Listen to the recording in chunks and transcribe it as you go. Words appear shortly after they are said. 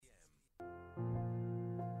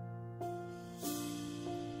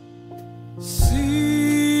Situlela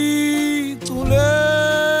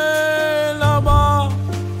ba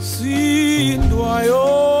sindwayo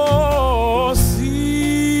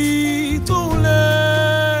situlela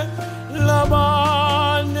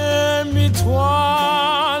ba nemithwalo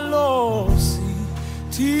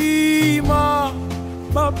sithima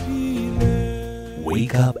baphile.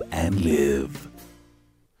 Wake up and live.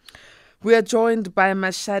 We are joined by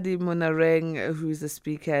Mashadi Monareng, who is a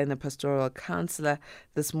speaker and a pastoral counselor.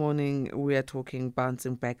 This morning, we are talking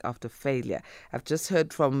bouncing back after failure. I've just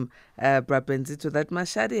heard from Brabenzito that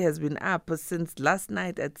Mashadi has been up since last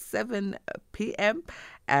night at 7 p.m.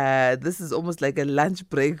 This is almost like a lunch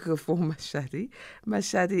break for Mashadi.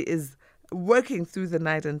 Mashadi is working through the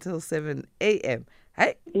night until 7 a.m.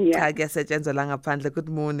 Hi, Yeah. Good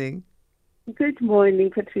morning. Good morning,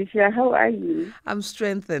 Patricia. How are you? I'm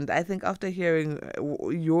strengthened. I think after hearing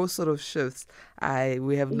your sort of shifts,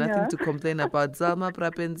 we have nothing to complain about. Zama,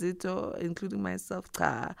 Brabenzito, including myself.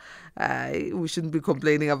 We shouldn't be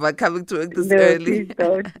complaining about coming to work this early. Please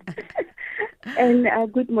don't. And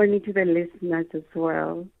good morning to the listeners as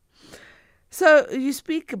well. So you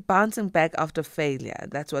speak bouncing back after failure.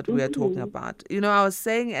 That's what we are talking about. You know, I was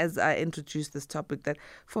saying as I introduced this topic that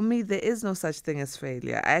for me, there is no such thing as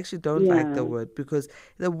failure. I actually don't like the word because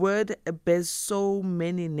the word bears so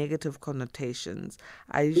many negative connotations.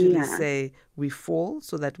 I usually say we fall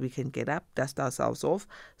so that we can get up, dust ourselves off,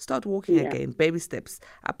 start walking again, baby steps,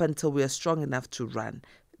 up until we are strong enough to run.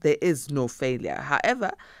 There is no failure.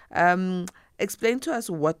 However, explain to us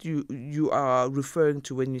what you are referring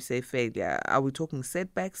to when you say failure. Are we talking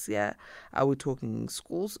setbacks here? Are we talking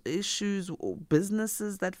schools issues or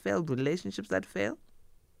businesses that fail, relationships that fail?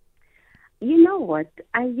 You know what?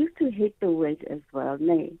 I used to hate the word as well,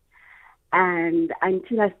 Nay. And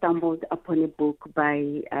until I stumbled upon a book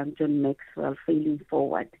by John Maxwell, Failing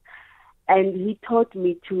Forward. And he taught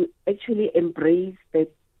me to actually embrace the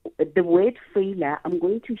word failure. I'm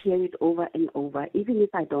going to hear it over and over, even if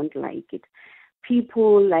I don't like it.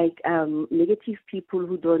 People like negative people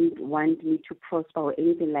who don't want me to prosper or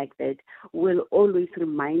anything like that will always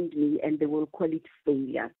remind me, and they will call it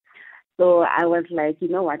failure. So I was like, you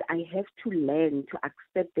know what? I have to learn to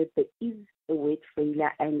accept that there is a word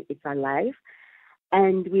failure and it's alive,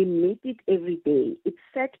 and we meet it every day. It's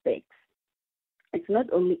setbacks. It's not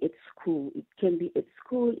only at school. It can be at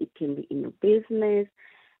school. It can be in your business.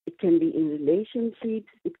 It can be in relationships.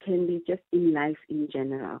 It can be just in life in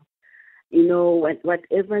general. You know,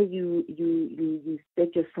 whatever you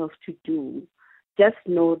set yourself to do, just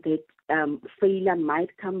know that failure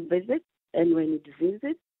might come visit, and when it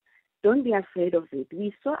visits, don't be afraid of it.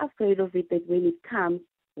 We're so afraid of it that when it comes,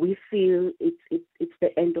 we feel it's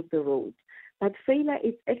the end of the road. But failure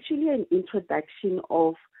is actually an introduction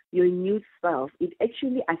of your new self. It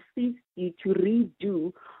actually assists you to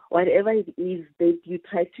redo whatever it is that you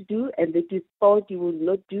tried to do and that you thought you would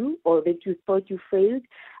not do, or that you thought you failed,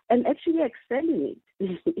 and actually excel in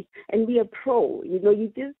it and be a pro. You know,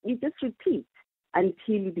 you just repeat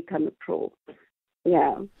until you become a pro.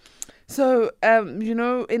 Yeah. So, you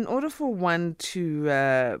know, in order for one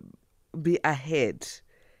to be ahead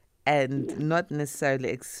and not necessarily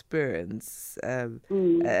experience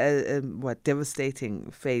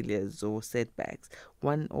devastating failures or setbacks,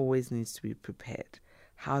 one always needs to be prepared.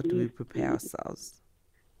 How do we prepare ourselves?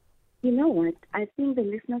 You know what? I think the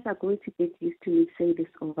listeners are going to get used to me say this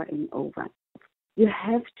over and over. You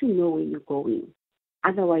have to know where you're going.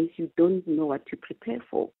 Otherwise, you don't know what to prepare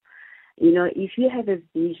for. You know, if you have a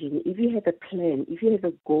vision, if you have a plan, if you have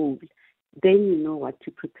a goal, then you know what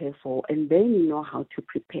to prepare for, and then you know how to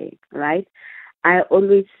prepare, right? I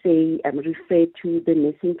always say, refer to the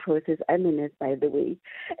nursing process. I'm a nurse, by the way,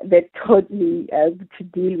 that taught me to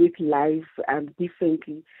deal with life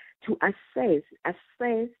differently, to assess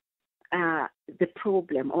the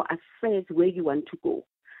problem, or assess where you want to go.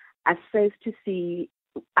 Assess to see,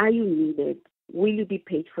 are you needed? Will you be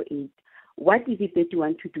paid for it? What is it that you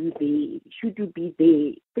want to do there? Should you be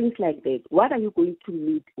there? Things like that. What are you going to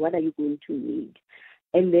need? What are you going to need?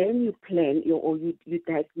 And then you plan you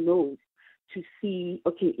diagnose to see,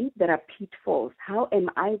 okay, if there are pitfalls, how am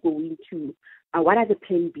I going to, what are the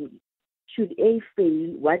plan B? Should A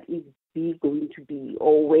fail, what is B going to be?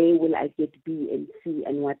 Or where will I get B and C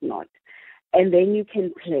and whatnot? And then you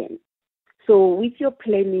can plan. So with your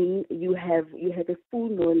planning, you have a full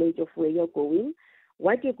knowledge of where you're going,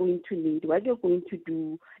 what you're going to need, what you're going to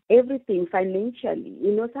do, everything financially.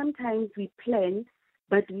 You know, sometimes we plan,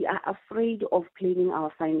 but we are afraid of planning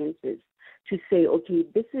our finances to say, okay,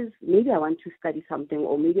 this is, maybe I want to study something,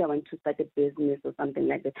 or maybe I want to start a business or something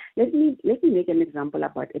like that. Let me make an example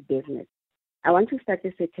about a business. I want to start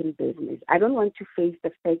a certain business. I don't want to face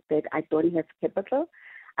the fact that I don't have capital.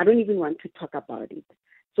 I don't even want to talk about it.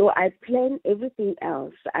 So I plan everything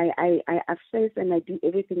else. I assess and I do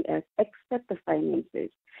everything else except the finances.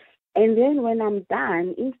 And then when I'm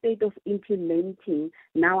done, instead of implementing,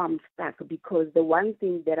 now I'm stuck because the one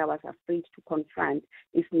thing that I was afraid to confront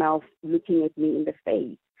is now looking at me in the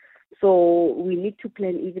face. So we need to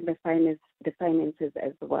plan even the finances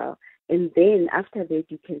as well. And then after that,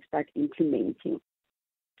 you can start implementing.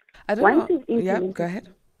 I don't Once know. you've implemented, Yeah, go ahead.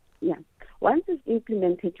 yeah. Once you've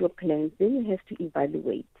implemented your plans, then you have to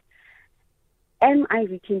evaluate. Am I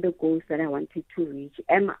reaching the goals that I wanted to reach?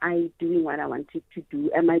 Am I doing what I wanted to do?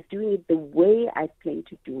 Am I doing it the way I plan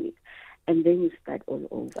to do it? And then you start all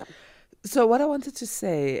over. So what I wanted to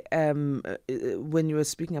say when you were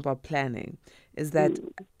speaking about planning is that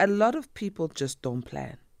a lot of people just don't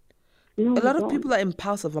plan. No, A lot of don't. people are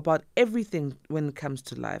impulsive about everything when it comes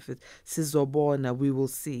to life. It's sizobona, we will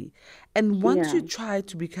see. And once you try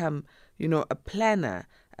to become, a planner,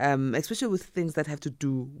 especially with things that have to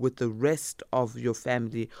do with the rest of your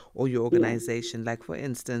family or your organization, like for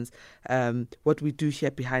instance, what we do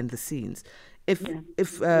here behind the scenes.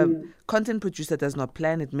 If content producer does not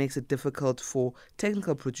plan, it makes it difficult for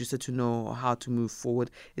technical producer to know how to move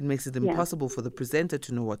forward. It makes it impossible for the presenter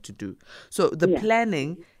to know what to do. So the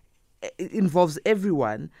planning involves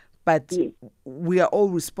everyone, but we are all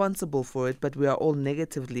responsible for it, but we are all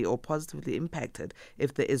negatively or positively impacted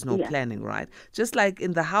if there is no planning, right? Just like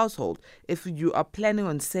in the household, if you are planning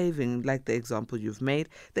on saving, like the example you've made,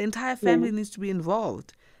 the entire family needs to be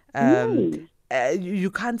involved.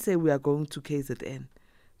 You can't say we are going to KZN,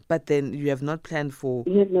 but then you have not planned for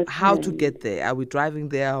how to get there. Are we driving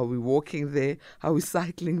there? Are we walking there? Are we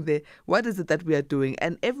cycling there? What is it that we are doing?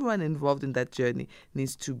 And everyone involved in that journey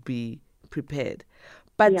needs to be prepared.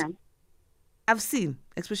 But I've seen,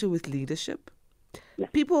 especially with leadership,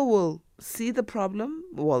 people will see the problem,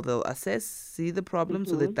 they'll assess, see the problem,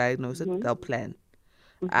 so they diagnose it, they'll plan.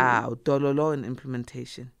 Dololo and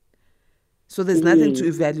implementation. So there's nothing to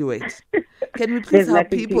evaluate. Can we please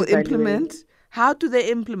help people implement? How do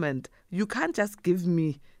they implement? You can't just give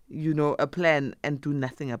me, a plan and do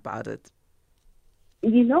nothing about it.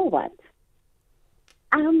 You know what?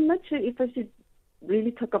 I'm not sure if I should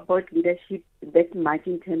really talk about leadership that much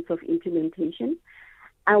in terms of implementation.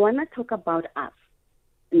 I want to talk about us.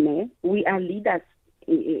 We are leaders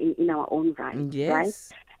in our own right. Yes.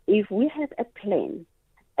 Right? If we have a plan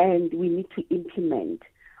and we need to implement,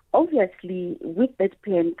 obviously with that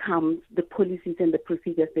plan comes the policies and the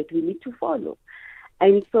procedures that we need to follow.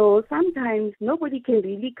 And so sometimes nobody can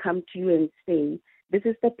really come to you and say, this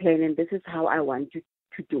is the plan and this is how I want you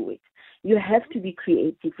to do it. You have to be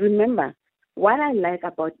creative. Remember, what I like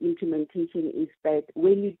about implementation is that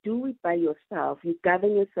when you do it by yourself, you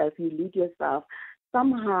govern yourself, you lead yourself,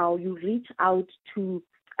 somehow you reach out to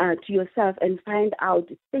yourself and find out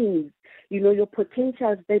things, your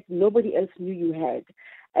potentials that nobody else knew you had.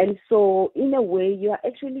 And so in a way, you are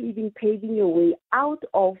actually even paving your way out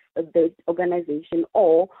of the organization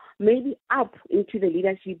or maybe up into the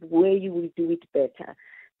leadership where you will do it better.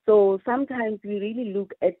 So sometimes we really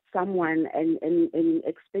look at someone and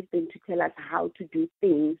expect them to tell us how to do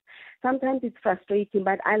things. Sometimes it's frustrating,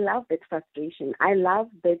 but I love that frustration. I love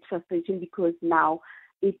that frustration because now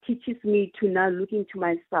it teaches me to now look into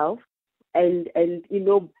myself and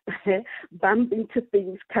bump into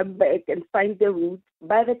things, come back and find the roots.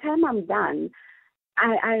 By the time I'm done,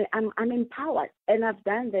 I'm empowered, and I've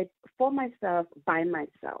done that for myself, by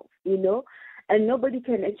myself, and nobody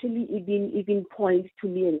can actually even point to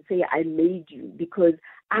me and say I made you, because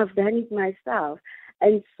I've done it myself.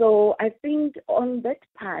 And so I think on that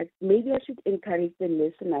part, maybe I should encourage the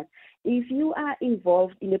listeners. If you are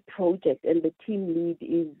involved in a project and the team lead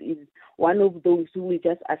is one of those who will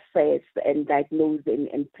just assess and diagnose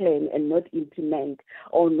and plan and not implement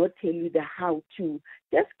or not tell you the how to,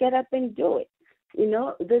 just get up and do it.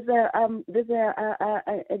 There's a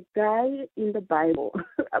guy in the Bible.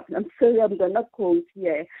 I'm sorry, I'm gonna quote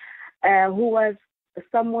here, who was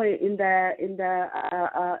somewhere in the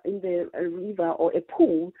river or a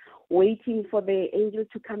pool, waiting for the angel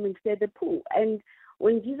to come and stir the pool. And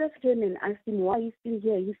when Jesus came and asked him, why are you still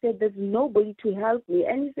here? He said, there's nobody to help me.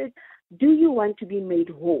 And he said, do you want to be made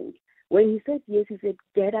whole? When he said yes, he said,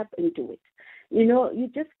 get up and do it. You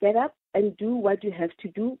just get up and do what you have to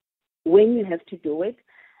do when you have to do it.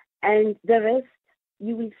 And the rest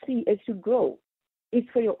you will see as you grow. It's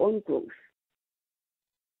for your own growth.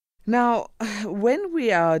 Now, when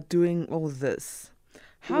we are doing all this,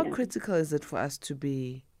 how critical is it for us to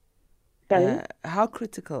be? How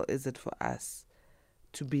critical is it for us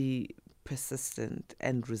to be persistent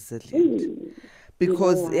and resilient?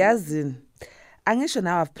 Because, You know, angisho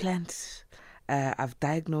now I've planned, I've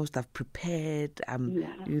diagnosed, I've prepared, I'm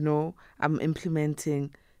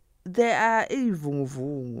implementing. There are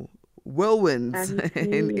whirlwinds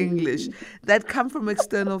in English that come from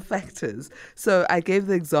external factors. So I gave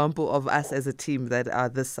the example of us as a team that are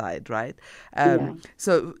this side, right?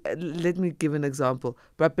 So let me give an example.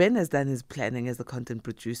 But Ben has done his planning as a content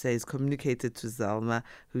producer. He's communicated to Zalma,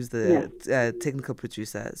 who's the technical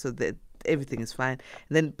producer, so that everything is fine.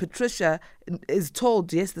 And then Patricia is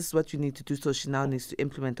told, yes, this is what you need to do, so she now needs to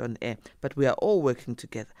implement on air. But we are all working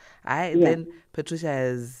together. Then Patricia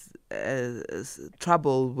has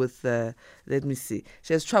trouble with let me see.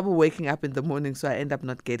 She has trouble waking up in the morning, so I end up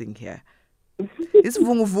not getting here. It's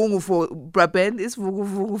vungu vungu for Braben, it's vungu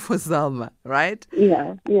vungu for Zalma, right?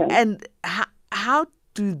 Yeah. And how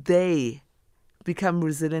do they become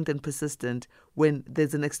resilient and persistent when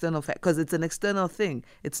there's an external fact? Because it's an external thing.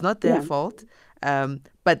 It's not their fault,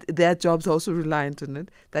 but their job's also reliant on it.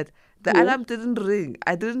 That the alarm didn't ring.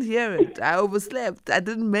 I didn't hear it. I overslept. I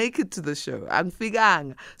didn't make it to the show. I'm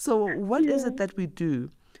figang. So what is it that we do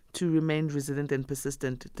to remain resilient and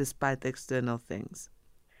persistent despite the external things?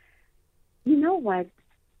 You know what?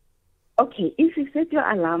 Okay, if you set your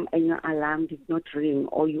alarm and your alarm did not ring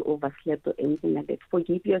or you overslept or anything like that,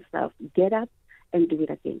 forgive yourself. Get up and do it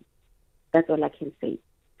again. That's all I can say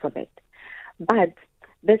for that. But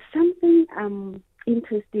there's something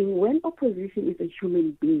interesting. When opposition is a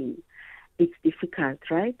human being, it's difficult,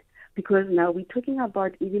 right? Because now we're talking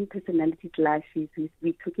about even personality clashes.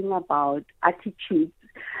 We're talking about attitudes.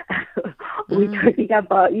 We're talking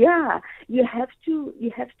about You have to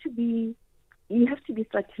be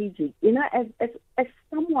strategic. You know, as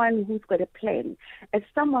someone who's got a plan,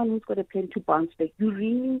 to bounce back, you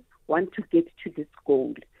really want to get to this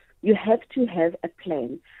goal. You have to have a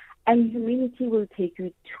plan. And humility will take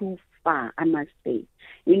you too far, I must say.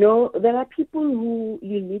 You know, there are people who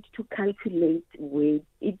you need to calculate with.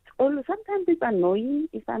 Sometimes it's annoying,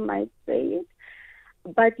 if I might say it.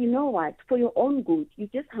 But you know what? For your own good, you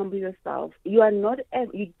just humble yourself. You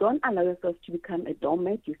don't allow yourself to become a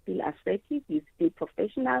doormat. You're still assertive. You're still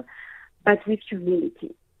professional, but with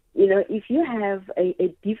humility. You know, if you have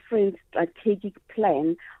a different strategic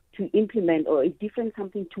plan to implement or a different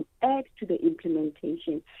something to add to the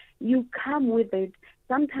implementation, you come with it.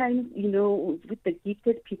 Sometimes, you know, with the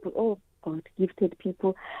gifted people, gifted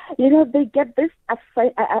people, you know, they get this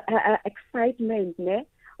excitement,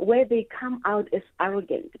 where they come out as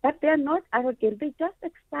arrogant. But they're not arrogant, they're just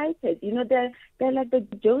excited. You know, they're like the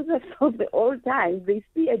Josephs of the old times. They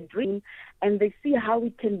see a dream and they see how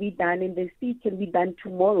it can be done, and they see it can be done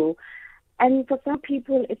tomorrow. And for some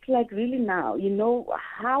people, it's like, really now, you know,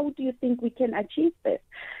 how do you think we can achieve this?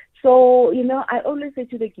 So, you know, I always say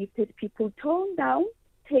to the gifted people, tone down,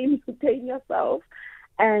 tame yourself,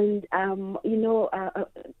 and,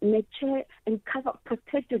 nurture and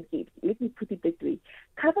protect your gifts. Let me put it that way.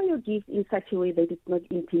 Cover your gifts in such a way that it's not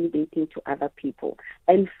intimidating to other people,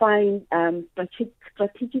 and find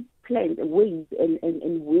strategic plans, ways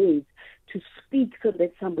and ways to speak so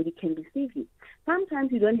that somebody can receive you.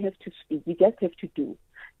 Sometimes you don't have to speak, you just have to do.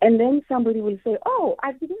 And then somebody will say, oh,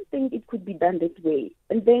 I didn't think it could be done that way.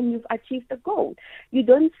 And then you've achieved the goal. You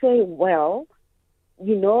don't say, well,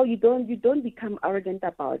 you know, you don't become arrogant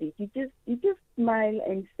about it. You just smile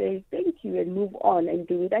and say thank you and move on and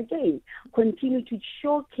do it again. Continue to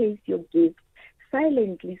showcase your gifts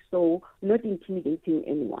silently, so not intimidating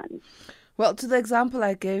anyone. Well, to the example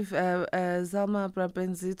I gave, Zalma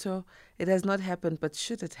Brabenzito, it has not happened, but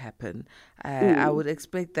should it happen, I would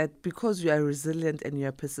expect that because you are resilient and you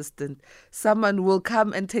are persistent, someone will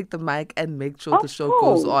come and take the mic and make sure the show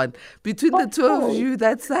goes on. Between the two of you,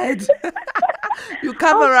 that side, you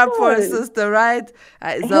cover up for a sister, right?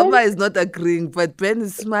 Zalma is not agreeing, but Ben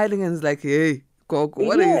is smiling and is like, hey.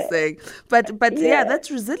 What are you saying? But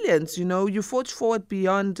that's resilience. You know, you forge forward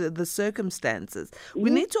beyond the circumstances. We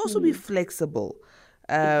need to also be flexible.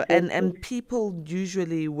 And people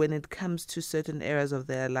usually, when it comes to certain areas of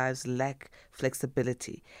their lives, lack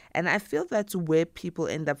flexibility. And I feel that's where people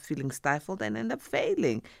end up feeling stifled and end up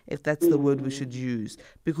failing, if that's the word we should use,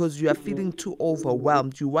 because you are feeling too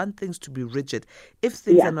overwhelmed. You want things to be rigid. If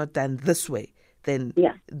things are not done this way, then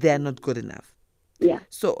they're not good enough. Yeah.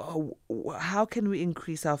 So how can we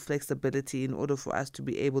increase our flexibility in order for us to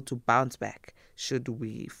be able to bounce back should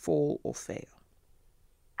we fall or fail?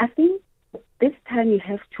 I think this time you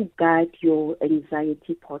have to guard your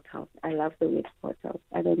anxiety portals. I love the word portals.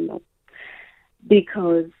 I don't know.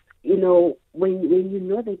 Because, you know, when you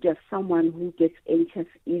know that you're someone who gets anxious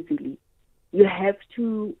easily, you have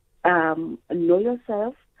to know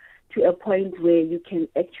yourself, to a point where you can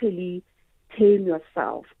actually tame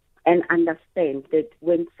yourself and understand that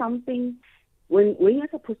when you're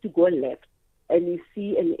supposed to go left and you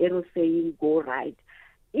see an arrow saying go right,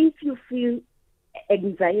 if you feel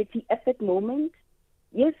anxiety at that moment,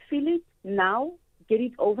 yes, feel it now, get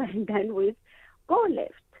it over and done with, go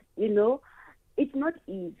left. It's not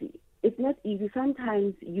easy. It's not easy.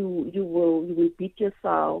 Sometimes you will beat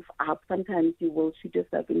yourself up. Sometimes you will shoot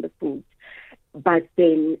yourself in the foot. But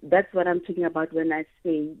then that's what I'm talking about when I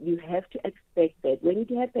say you have to expect that when it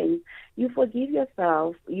happens, you forgive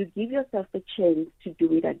yourself, you give yourself a chance to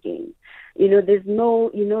do it again. There's no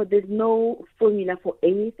formula for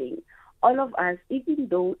anything. All of us, even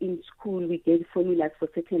though in school we get formulas for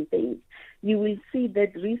certain things, you will see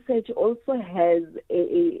that research also has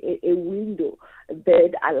a window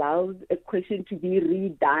that allows a question to be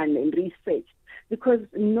redone and researched, because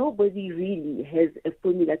nobody really has a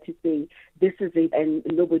formula to say this is it and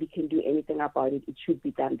nobody can do anything about it. It should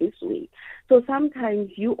be done this way. So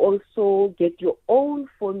sometimes you also get your own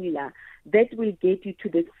formula that will get you to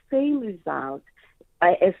the same result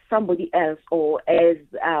as somebody else or as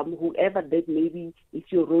whoever that maybe is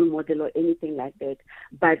your role model or anything like that.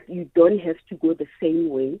 But you don't have to go the same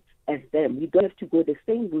way as them. You don't have to go the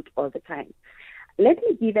same route all the time. Let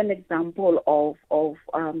me give an example of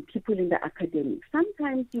people in the academics.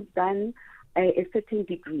 Sometimes you've done a certain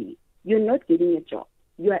degree. You're not getting a job.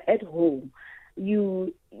 You are at home.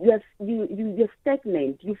 You're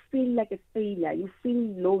stagnant. You feel like a failure. You feel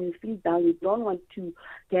low. You feel down. You don't want to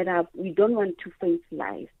get up. You don't want to face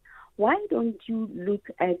life. Why don't you look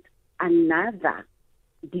at another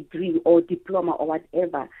degree or diploma or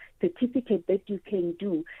whatever certificate that you can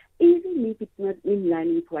do, even if it's not in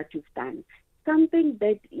line with what you've done? Something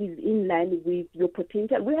that is in line with your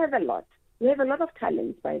potential. We have a lot. We have a lot of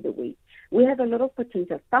talents, by the way. We have a lot of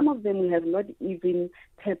potential. Some of them we have not even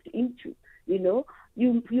tapped into.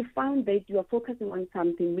 You find that you are focusing on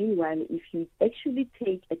something. Meanwhile, if you actually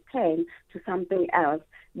take a turn to something else,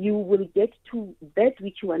 you will get to that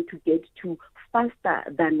which you want to get to faster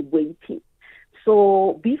than waiting.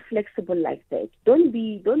 So be flexible like that. Don't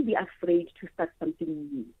be afraid to start something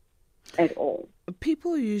new at all.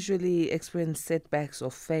 People usually experience setbacks or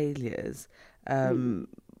failures,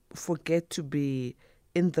 forget to be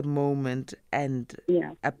in the moment and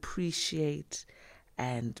appreciate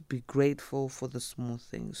and be grateful for the small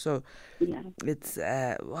things. So it's,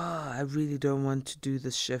 I really don't want to do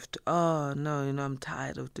this shift. Oh, no, I'm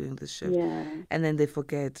tired of doing this shift. Yeah. And then they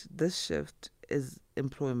forget this shift is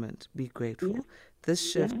employment. Be grateful. Yeah.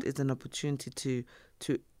 This shift is an opportunity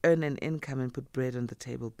to earn an income and put bread on the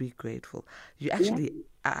table. Be grateful. You actually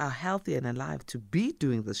are healthy and alive to be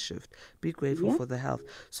doing this shift. Be grateful for the health.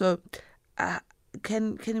 So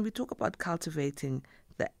can we talk about cultivating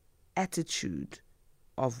the attitude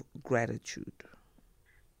of gratitude?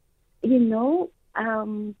 With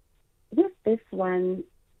this one,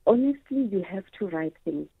 honestly, you have to write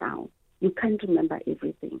things down. You can't remember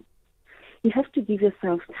everything. You have to give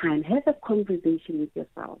yourself time. Have a conversation with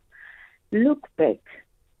yourself. Look back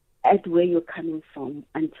at where you're coming from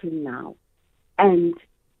until now and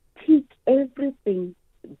take everything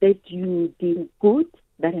that you did good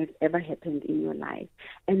that has ever happened in your life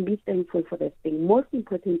and be thankful for that thing. Most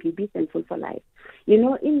importantly, be thankful for life.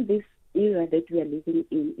 In this era that we are living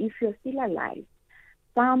in, if you're still alive,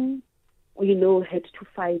 some, had to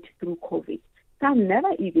fight through COVID. Some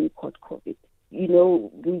never even caught COVID.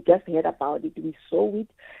 We just heard about it, we saw it.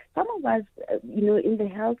 Some of us, in the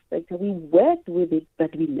health sector, we worked with it,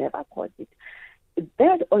 but we never caught it.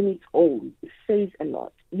 That on its own says a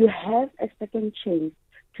lot. You have a second chance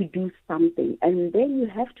to do something, and then you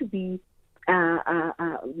have to be,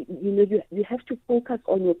 you have to focus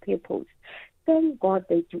on your purpose. Thank God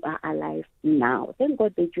that you are alive now. Thank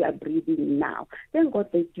God that you are breathing now. Thank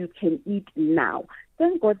God that you can eat now.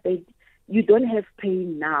 Thank God that you don't have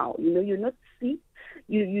pain now. You're not sick.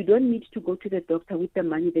 You don't need to go to the doctor with the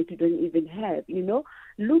money that you don't even have.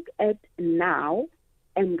 Look at now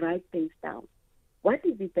and write things down. What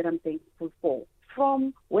is it that I'm thankful for?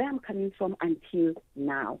 From where I'm coming from until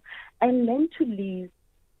now. And learn to live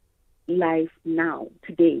life now,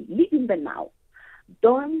 today. Live in the now.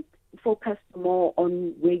 Don't focus more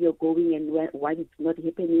on where you're going and why it's not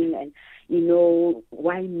happening and,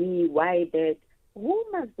 why me, why that. Who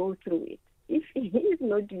must go through it? If it is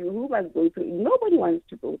not you, who must go through it? Nobody wants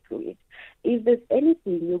to go through it. If there's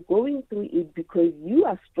anything, you're going through it because you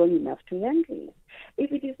are strong enough to handle it.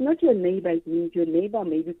 If it is not your neighbor, it means your neighbor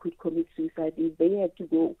maybe could commit suicide if they had to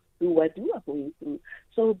go through what you are going through.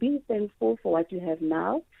 So be thankful for what you have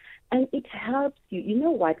now, and it helps you. You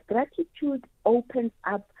know what? Gratitude opens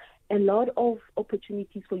up a lot of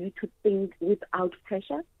opportunities for you to think without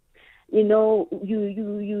pressure. You know,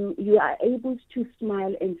 you are able to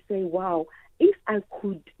smile and say, wow, if I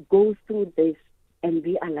could go through this and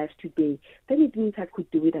be alive today, then it means I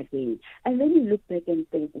could do it again. And then you look back and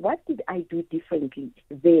think, what did I do differently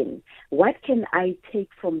then? What can I take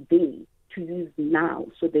from there to use now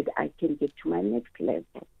so that I can get to my next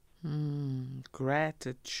level?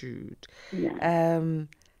 Gratitude. Yeah.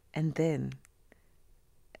 And then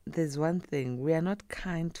there's one thing. We are not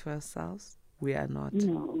kind to ourselves. We are not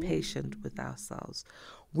patient with ourselves.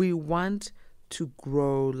 We want to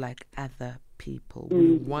grow like other people.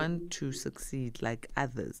 We want to succeed like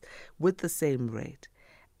others with the same rate.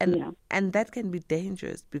 And that can be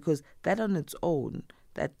dangerous, because that on its own,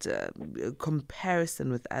 that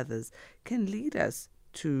comparison with others can lead us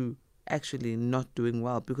to actually not doing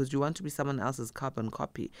well, because you want to be someone else's carbon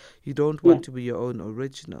copy. You don't want to be your own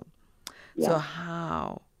original. So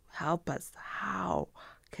help us, how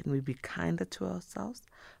can we be kinder to ourselves,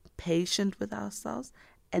 patient with ourselves,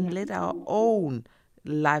 and let our own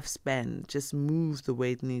lifespan just move the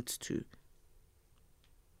way it needs to?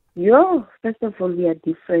 First of all, we are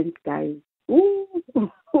different, guys. Ooh.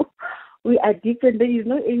 We are different. There is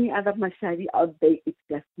not any other Mashari out there. It's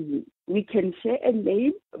just me. We can share a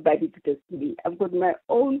name, but it's just me. I've got my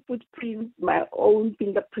own footprints, my own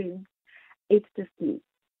fingerprints. It's just me.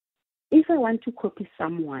 If I want to copy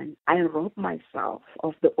someone, I rob myself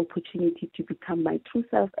of the opportunity to become my true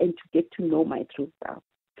self and to get to know my true self.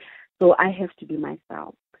 So I have to be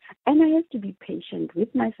myself. And I have to be patient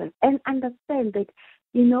with myself and understand that,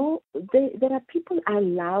 you know, there are people I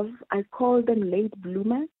love. I call them late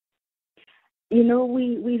bloomers. You know,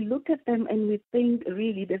 we look at them and we think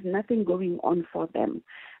really there's nothing going on for them.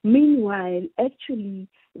 Meanwhile, actually,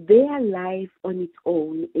 their life on its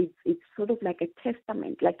own, it's sort of like a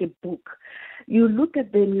testament, like a book. You look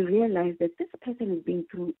at them, you realize that this person has been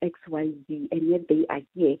through X, Y, Z, and yet they are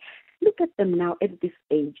here. Look at them now at this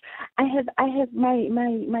age. I have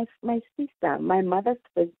my sister, my mother's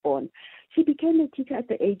firstborn. She became a teacher at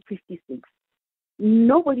the age 56.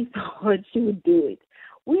 Nobody thought she would do it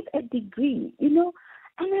with a degree, you know.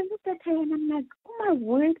 And I look at her and I'm like, oh my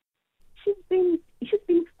word, she's been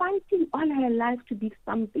fighting all her life to be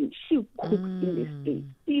something. She cooks in the States.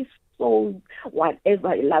 She sold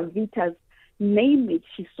whatever, La Vita's, name it,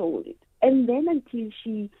 she sold it. And then until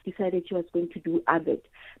she decided she was going to do ABET.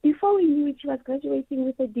 Before we knew it, she was graduating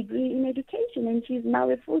with a degree in education, and she's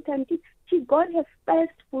now a full-time teacher. She got her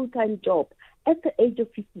first full-time job at the age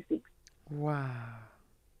of 56. Wow.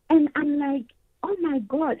 And I'm like, oh my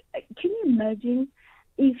God, can you imagine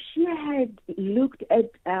if she had looked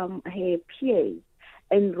at her peers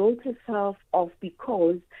and wrote herself off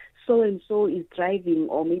because so-and-so is driving,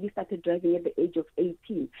 or maybe started driving at the age of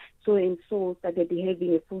 18, so-and-so started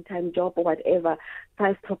having a full-time job or whatever,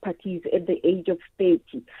 5 properties at the age of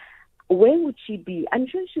 30. Where would she be? I'm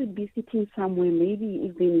sure she would be sitting somewhere, maybe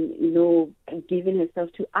even, you know, giving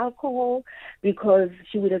herself to alcohol, because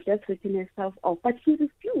she would have just written herself off. But she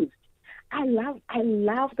refused. I love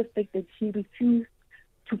the fact that she refused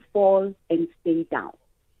to fall and stay down.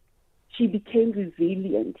 She became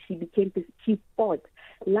resilient. She fought.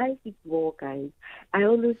 Life is war, guys. I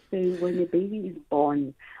always say when a baby is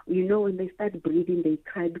born, you know, when they start breathing, they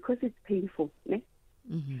cry because it's painful. Ne?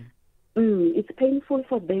 It's painful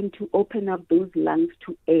for them to open up those lungs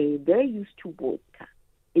to air. They're used to water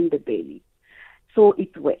in the belly. So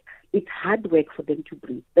it's work. It's hard work for them to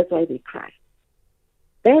breathe. That's why they cry.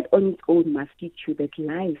 That on its own must teach you that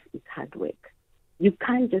life is hard work. You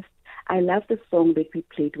can't just, I love the song that we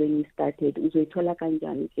played when we started, "Uzoyithola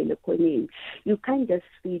kanjani phela khoneni." You can't just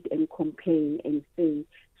sit and complain and say,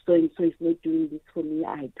 so-and-so is not doing this for me.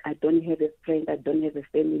 I don't have a friend. I don't have a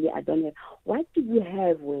family. I don't have. What do you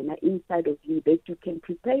have when inside of you that you can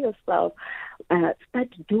prepare yourself, start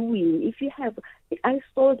doing? If you have, I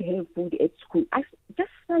sold her food at school. I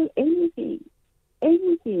just sell anything.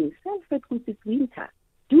 Sell food because it's winter.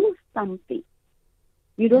 Do something.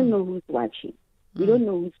 You don't know who's watching. You don't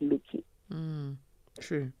know who's looking.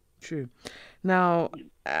 True. Now,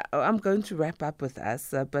 I'm going to wrap up with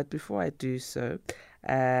us, but before I do so,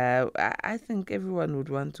 I think everyone would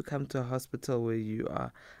want to come to a hospital where you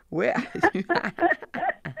are. Where are you?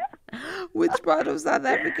 Which part of South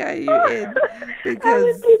Africa are you in?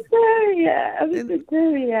 Because I'm in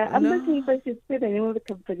Pretoria. I'm not sure if I should say the name of the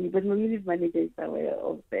company, but my music manager is aware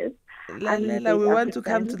of this. Lela, we want to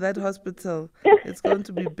come to that hospital. It's going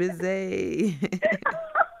to be busy.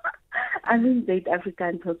 I'm in South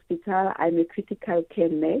African Hospital. I'm a critical care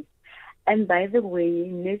nurse. And by the way,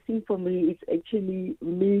 nursing for me is actually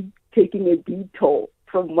me taking a detour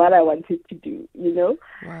from what I wanted to do,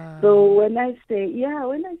 Wow. So when I say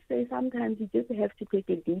sometimes you just have to take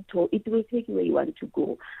a detour, it will take you where you want to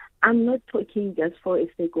go. I'm not talking just for a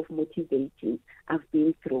sake of motivating. I've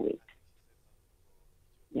been through it.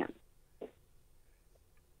 Yeah.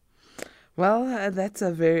 Well, that's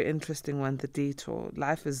a very interesting one. The detour.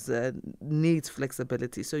 Life needs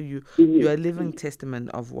flexibility. So you are a living testament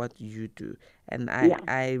of what you do, and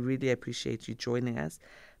I really appreciate you joining us.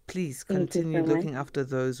 Please continue looking after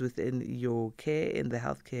those within your care in the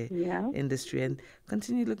healthcare industry, and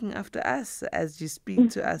continue looking after us as you speak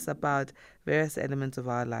to us about various elements of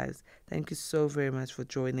our lives. Thank you so very much for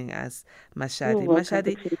joining us, Mashadi.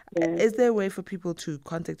 Mashadi, is there a way for people to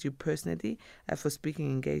contact you personally for speaking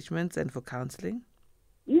engagements and for counseling?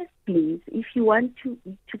 Yes, please. If you want to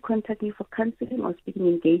contact me for counseling or speaking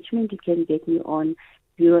engagement, you can get me on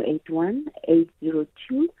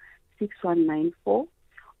 081-802-6194.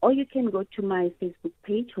 Or you can go to my Facebook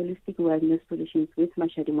page, Holistic Wellness Solutions with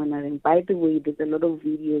Mashadi Monareng. By the way, there's a lot of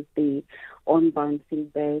videos there on bouncing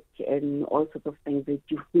back and all sorts of things that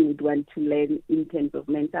you would want to learn in terms of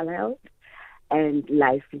mental health and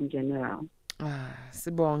life in general.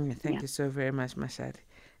 Sibong, thank you so very much, Mashadi.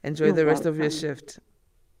 Enjoy the rest of your shift.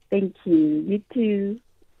 Thank you. You too.